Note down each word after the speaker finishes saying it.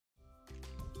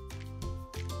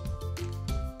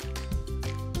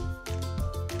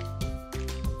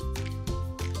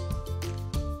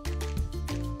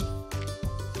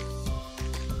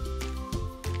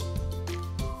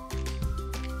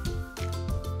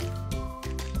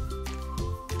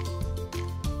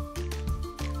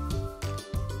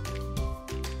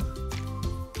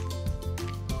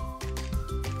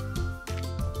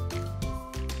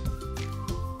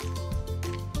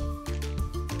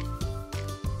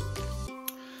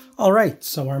All right,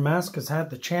 so our mask has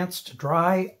had the chance to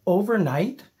dry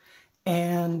overnight,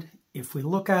 and if we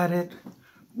look at it,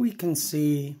 we can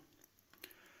see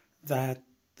that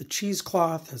the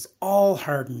cheesecloth has all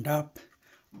hardened up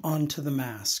onto the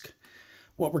mask.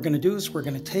 What we're going to do is we're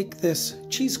going to take this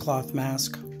cheesecloth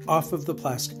mask off of the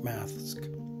plastic mask.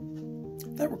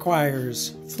 That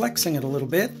requires flexing it a little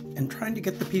bit and trying to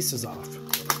get the pieces off.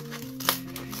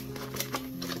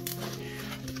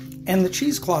 And the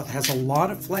cheesecloth has a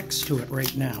lot of flex to it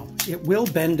right now. It will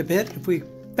bend a bit. If we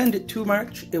bend it too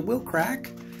much, it will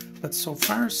crack, but so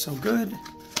far so good.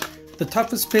 The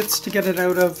toughest bits to get it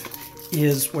out of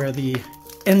is where the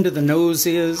end of the nose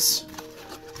is.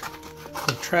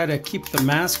 We'll try to keep the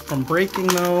mask from breaking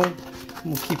though. And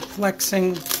we'll keep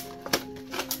flexing,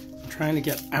 trying to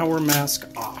get our mask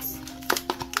off.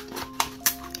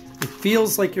 It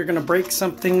feels like you're gonna break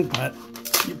something, but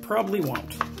you probably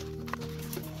won't.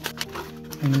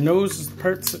 And the nose is the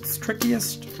part that's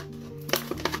trickiest.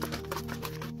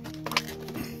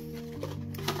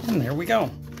 And there we go.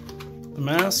 The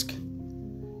mask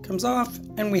comes off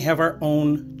and we have our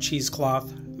own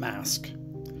cheesecloth mask.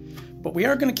 But we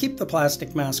are going to keep the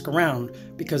plastic mask around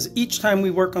because each time we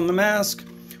work on the mask,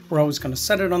 we're always going to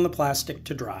set it on the plastic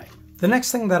to dry. The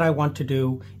next thing that I want to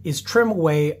do is trim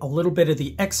away a little bit of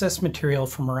the excess material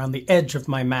from around the edge of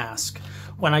my mask.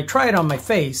 When I try it on my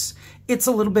face, it's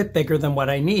a little bit bigger than what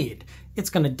I need.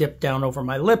 It's going to dip down over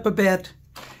my lip a bit.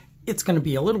 It's going to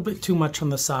be a little bit too much on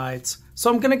the sides.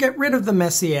 So I'm going to get rid of the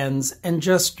messy ends and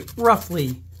just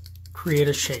roughly create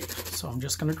a shape. So I'm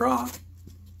just going to draw.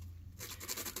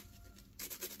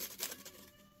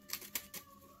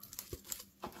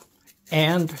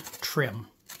 And trim.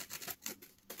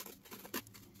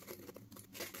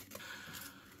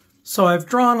 So I've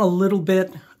drawn a little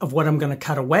bit of what I'm going to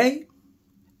cut away.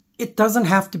 It doesn't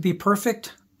have to be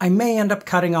perfect. I may end up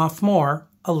cutting off more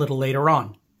a little later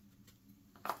on.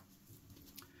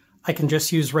 I can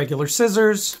just use regular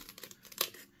scissors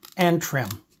and trim.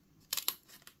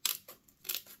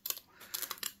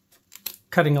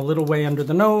 Cutting a little way under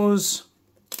the nose.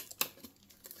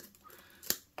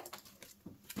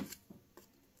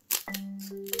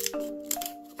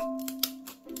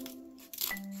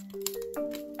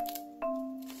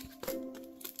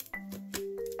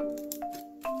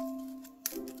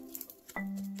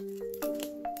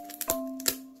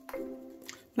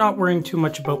 Not worrying too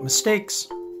much about mistakes.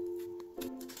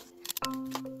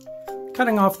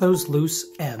 Cutting off those loose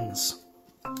ends.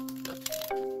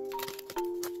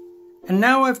 And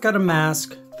now I've got a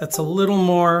mask that's a little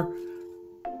more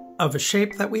of a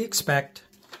shape that we expect,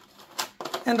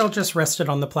 and I'll just rest it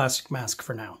on the plastic mask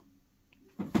for now.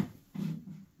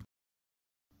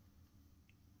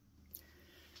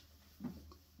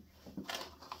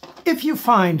 If you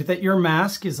find that your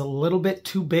mask is a little bit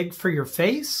too big for your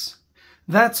face,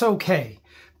 that's okay,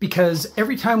 because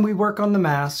every time we work on the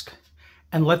mask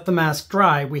and let the mask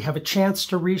dry, we have a chance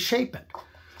to reshape it.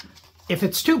 If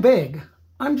it's too big,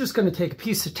 I'm just going to take a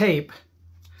piece of tape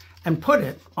and put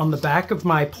it on the back of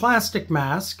my plastic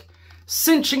mask,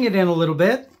 cinching it in a little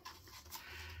bit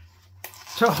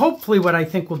to hopefully what I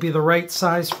think will be the right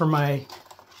size for my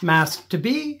mask to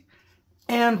be.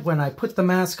 And when I put the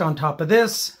mask on top of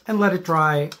this and let it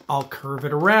dry, I'll curve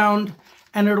it around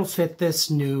and it'll fit this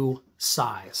new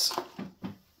size.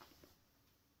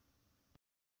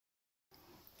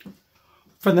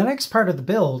 For the next part of the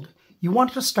build, you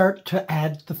want to start to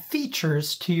add the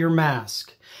features to your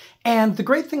mask. And the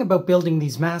great thing about building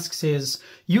these masks is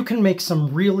you can make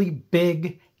some really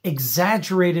big,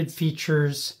 exaggerated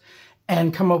features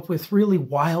and come up with really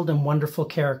wild and wonderful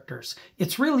characters.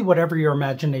 It's really whatever your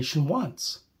imagination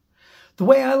wants. The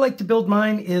way I like to build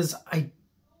mine is I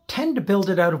tend to build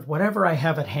it out of whatever I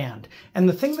have at hand. And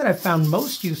the thing that I've found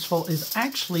most useful is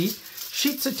actually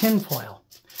sheets of tinfoil.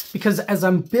 Because as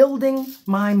I'm building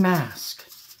my mask,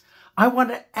 I want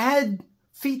to add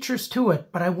features to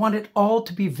it, but I want it all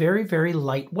to be very, very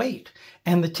lightweight.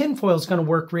 And the tinfoil is going to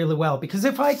work really well, because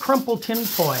if I crumple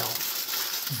tinfoil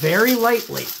very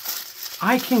lightly,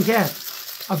 I can get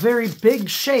a very big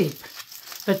shape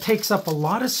that takes up a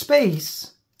lot of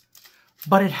space,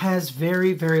 but it has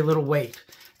very, very little weight.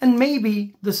 And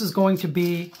maybe this is going to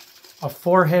be a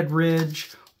forehead ridge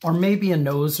or maybe a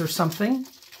nose or something.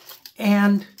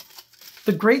 And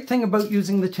the great thing about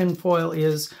using the tinfoil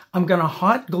is I'm going to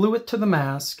hot glue it to the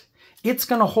mask. It's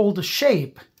going to hold a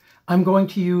shape. I'm going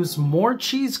to use more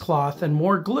cheesecloth and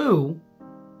more glue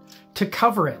to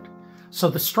cover it. So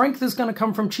the strength is going to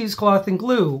come from cheesecloth and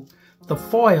glue. The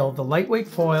foil, the lightweight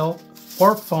foil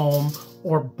or foam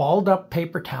or balled up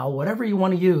paper towel, whatever you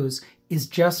want to use, is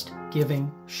just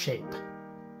giving shape.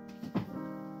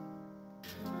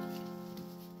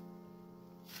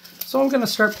 So I'm going to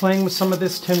start playing with some of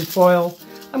this tin foil.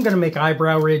 I'm going to make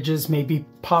eyebrow ridges, maybe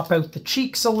pop out the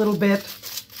cheeks a little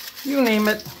bit. You name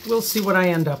it, we'll see what I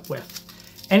end up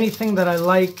with. Anything that I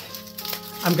like,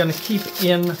 I'm going to keep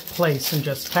in place and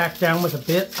just tack down with a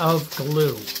bit of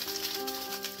glue.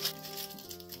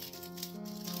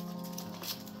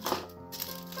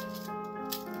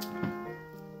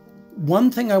 One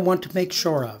thing I want to make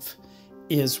sure of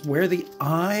is where the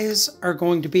eyes are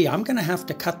going to be. I'm going to have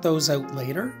to cut those out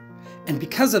later. And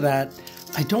because of that,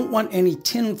 I don't want any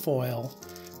tin foil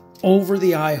over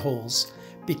the eye holes,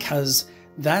 because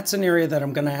that's an area that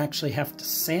I'm going to actually have to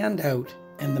sand out,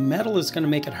 and the metal is going to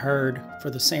make it hard for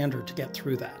the sander to get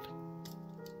through that.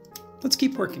 Let's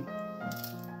keep working.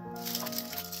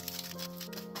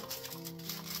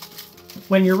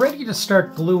 When you're ready to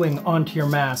start gluing onto your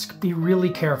mask, be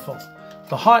really careful.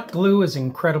 The hot glue is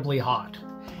incredibly hot.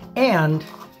 And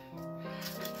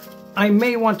I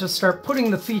may want to start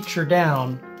putting the feature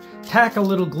down, tack a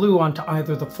little glue onto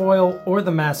either the foil or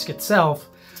the mask itself,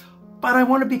 but I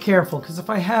want to be careful, because if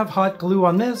I have hot glue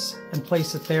on this and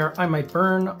place it there, I might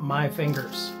burn my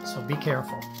fingers, so be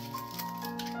careful.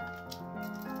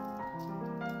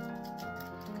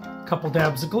 A couple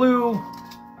dabs of glue,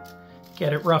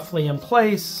 get it roughly in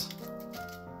place.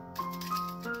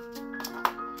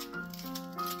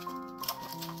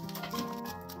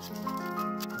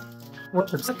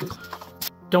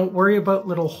 Don't worry about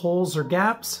little holes or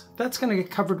gaps. That's going to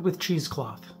get covered with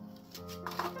cheesecloth.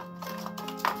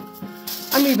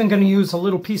 I'm even going to use a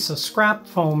little piece of scrap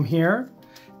foam here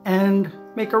and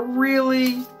make a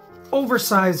really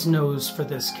oversized nose for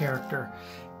this character.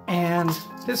 And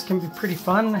this can be pretty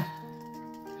fun.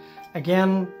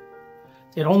 Again,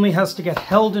 it only has to get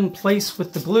held in place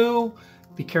with the glue.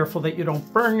 Be careful that you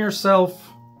don't burn yourself.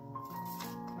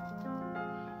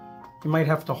 You might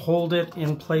have to hold it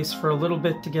in place for a little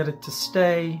bit to get it to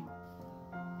stay.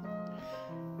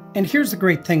 And here's the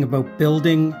great thing about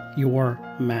building your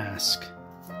mask.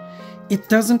 It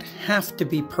doesn't have to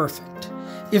be perfect.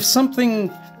 If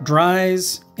something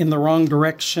dries in the wrong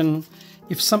direction,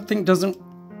 if something doesn't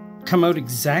come out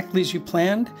exactly as you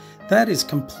planned, that is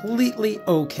completely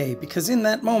okay, because in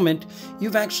that moment,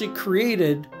 you've actually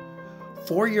created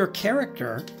for your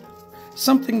character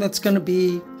something that's going to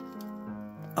be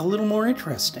a little more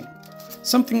interesting,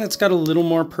 something that's got a little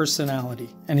more personality.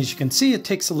 And as you can see, it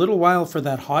takes a little while for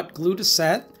that hot glue to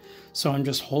set, so I'm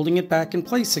just holding it back in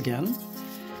place again,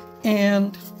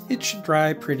 and it should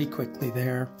dry pretty quickly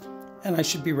there, and I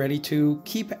should be ready to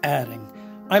keep adding.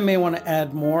 I may want to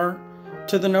add more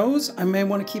to the nose. I may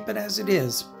want to keep it as it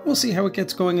is. We'll see how it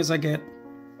gets going as I get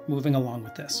moving along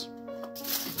with this.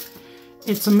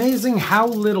 It's amazing how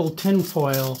little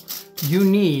tinfoil you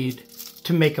need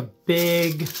to make a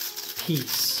big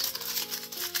piece.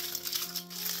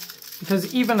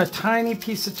 Because even a tiny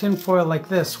piece of tinfoil like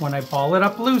this, when I ball it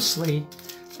up loosely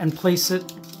and place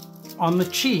it on the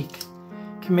cheek,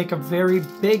 can make a very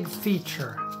big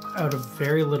feature out of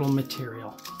very little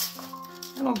material.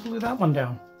 And I'll glue that one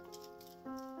down.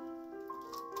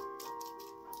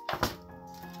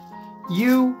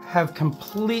 You have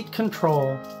complete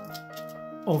control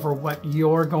over what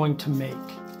you're going to make.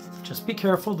 Just be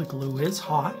careful, the glue is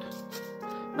hot.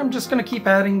 I'm just going to keep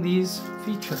adding these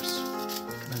features.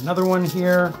 Got another one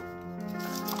here.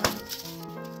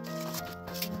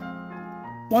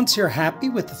 Once you're happy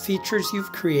with the features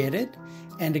you've created,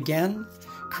 and again,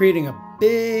 creating a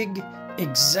big,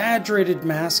 exaggerated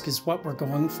mask is what we're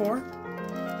going for,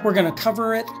 we're going to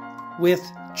cover it with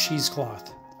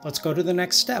cheesecloth. Let's go to the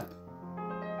next step.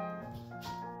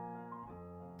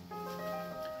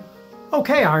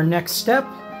 Okay, our next step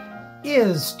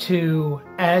is to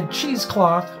add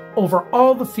cheesecloth over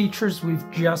all the features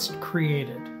we've just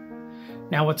created.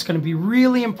 Now, what's going to be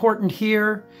really important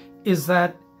here is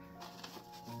that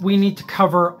we need to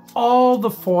cover all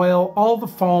the foil, all the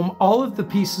foam, all of the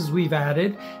pieces we've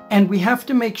added, and we have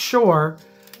to make sure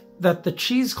that the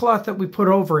cheesecloth that we put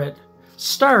over it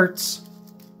starts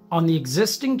on the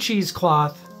existing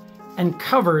cheesecloth and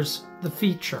covers the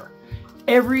feature.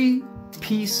 Every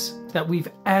piece that we've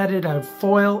added of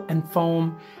foil and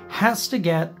foam has to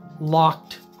get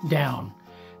locked down.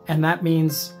 And that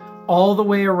means all the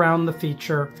way around the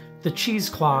feature, the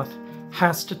cheesecloth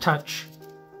has to touch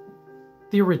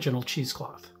the original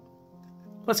cheesecloth.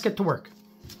 Let's get to work.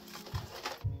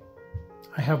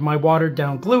 I have my watered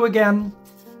down glue again,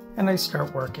 and I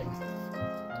start working.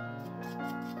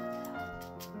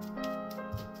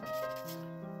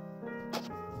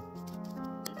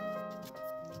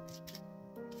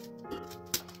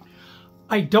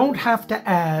 I don't have to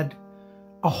add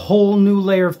a whole new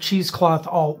layer of cheesecloth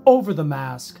all over the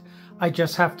mask. I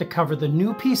just have to cover the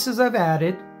new pieces I've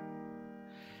added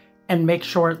and make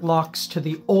sure it locks to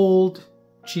the old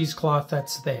cheesecloth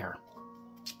that's there.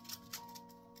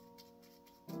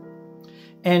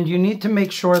 And you need to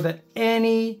make sure that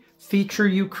any feature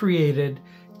you created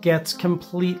gets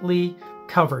completely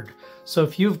covered. So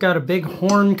if you've got a big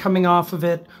horn coming off of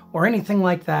it or anything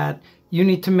like that, you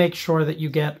need to make sure that you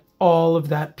get all of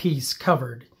that piece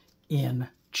covered in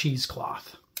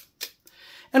cheesecloth.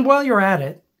 And while you're at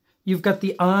it, you've got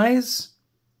the eyes,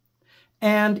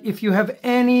 and if you have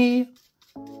any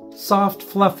soft,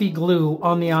 fluffy glue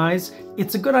on the eyes,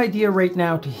 it's a good idea right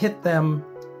now to hit them,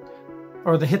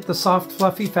 or to hit the soft,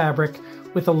 fluffy fabric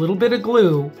with a little bit of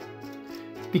glue,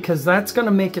 because that's going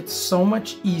to make it so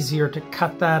much easier to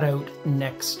cut that out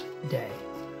next day.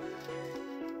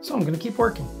 So I'm going to keep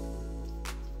working.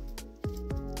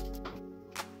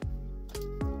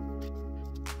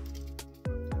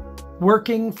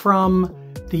 Working from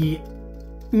the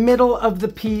middle of the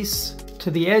piece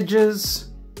to the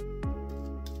edges.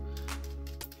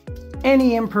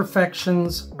 Any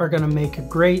imperfections are going to make a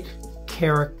great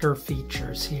character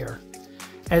features here.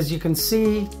 As you can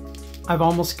see, I've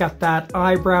almost got that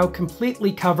eyebrow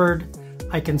completely covered.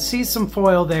 I can see some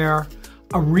foil there.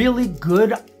 A really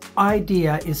good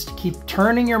idea is to keep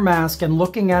turning your mask and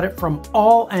looking at it from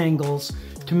all angles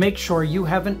to make sure you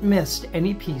haven't missed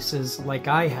any pieces like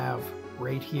I have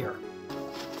right here.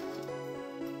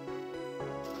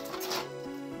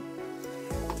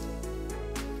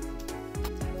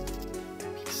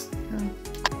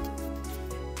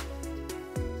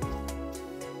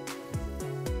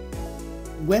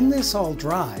 When this all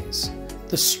dries,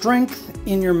 the strength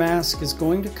in your mask is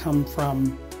going to come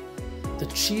from the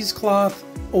cheesecloth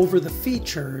over the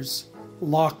features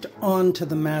locked onto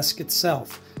the mask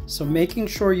itself. So making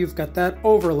sure you've got that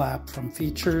overlap from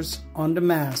features onto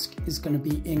mask is going to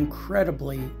be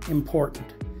incredibly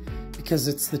important, because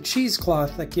it's the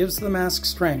cheesecloth that gives the mask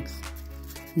strength,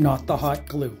 not the hot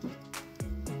glue.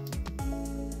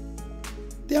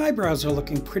 The eyebrows are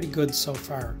looking pretty good so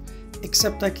far,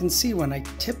 except I can see when I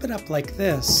tip it up like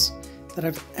this that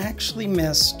I've actually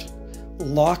missed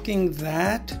locking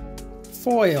that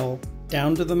foil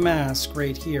down to the mask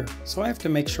right here. So I have to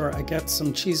make sure I get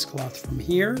some cheesecloth from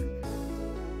here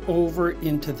over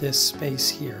into this space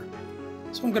here.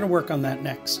 So I'm going to work on that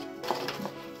next.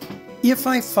 If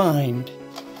I find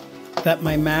that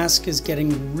my mask is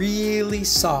getting really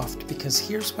soft, because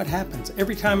here's what happens.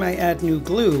 Every time I add new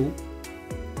glue,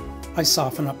 I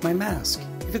soften up my mask.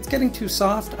 If it's getting too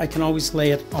soft, I can always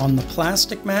lay it on the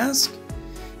plastic mask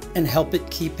and help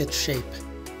it keep its shape.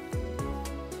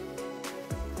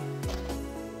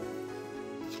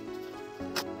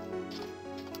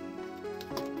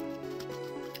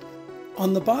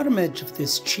 On the bottom edge of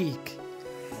this cheek,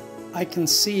 I can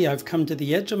see I've come to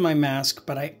the edge of my mask,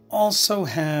 but I also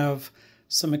have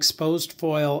some exposed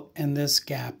foil and this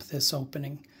gap, this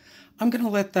opening. I'm going to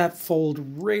let that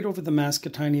fold right over the mask a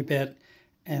tiny bit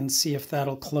and see if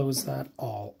that'll close that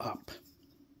all up.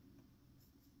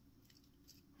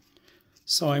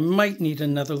 So I might need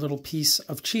another little piece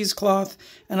of cheesecloth,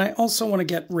 and I also want to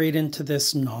get right into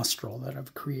this nostril that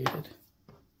I've created.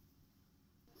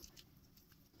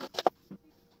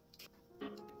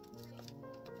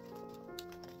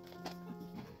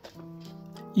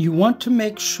 You want to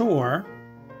make sure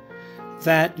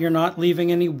that you're not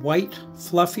leaving any white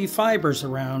fluffy fibers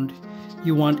around.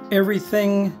 You want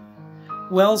everything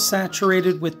well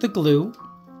saturated with the glue,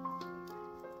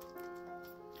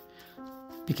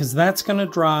 because that's going to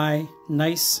dry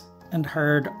nice and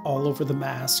hard all over the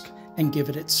mask and give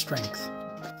it its strength.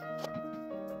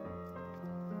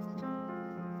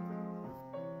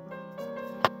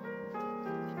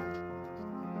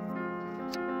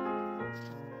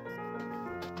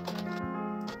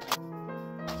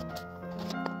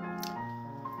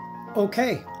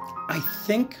 Okay, I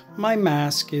think my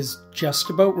mask is just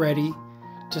about ready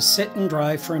to sit and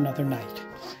dry for another night.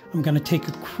 I'm going to take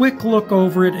a quick look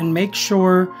over it and make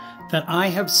sure that I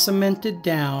have cemented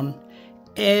down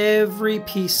every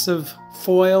piece of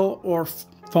foil or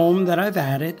foam that I've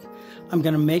added. I'm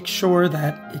going to make sure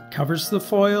that it covers the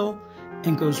foil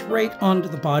and goes right onto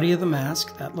the body of the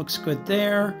mask. That looks good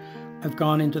there. I've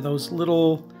gone into those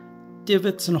little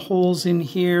divots and holes in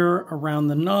here around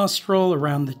the nostril,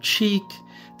 around the cheek.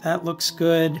 That looks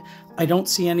good. I don't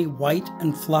see any white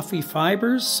and fluffy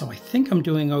fibers, so I think I'm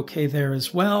doing okay there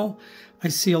as well. I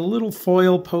see a little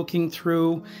foil poking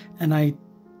through, and I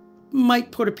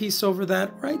might put a piece over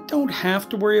that, or I don't have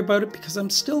to worry about it because I'm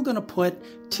still going to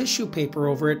put tissue paper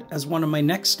over it as one of my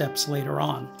next steps later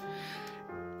on.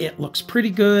 It looks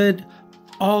pretty good.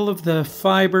 All of the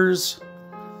fibers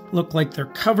look like they're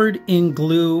covered in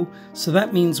glue. So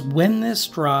that means when this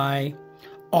dry,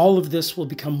 all of this will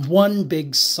become one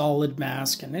big solid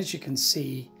mask. And as you can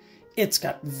see, it's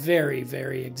got very,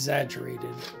 very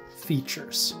exaggerated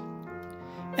features.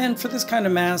 And for this kind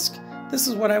of mask, this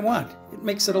is what I want. It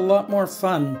makes it a lot more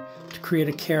fun to create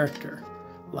a character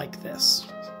like this.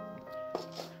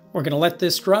 We're going to let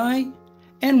this dry,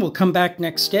 and we'll come back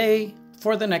next day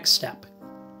for the next step.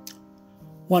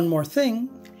 One more thing,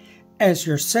 as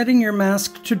you're setting your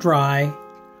mask to dry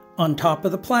on top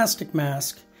of the plastic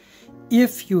mask,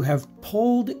 if you have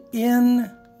pulled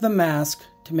in the mask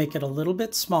to make it a little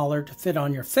bit smaller to fit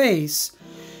on your face,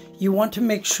 you want to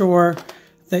make sure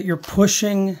that you're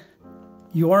pushing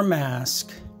your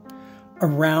mask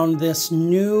around this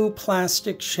new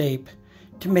plastic shape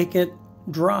to make it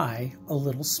dry a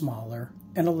little smaller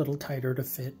and a little tighter to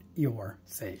fit your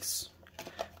face.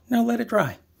 Now let it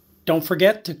dry. Don't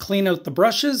forget to clean out the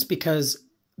brushes because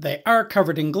they are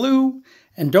covered in glue,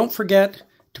 and don't forget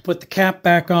to put the cap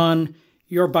back on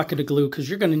your bucket of glue because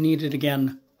you're going to need it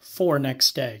again for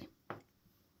next day.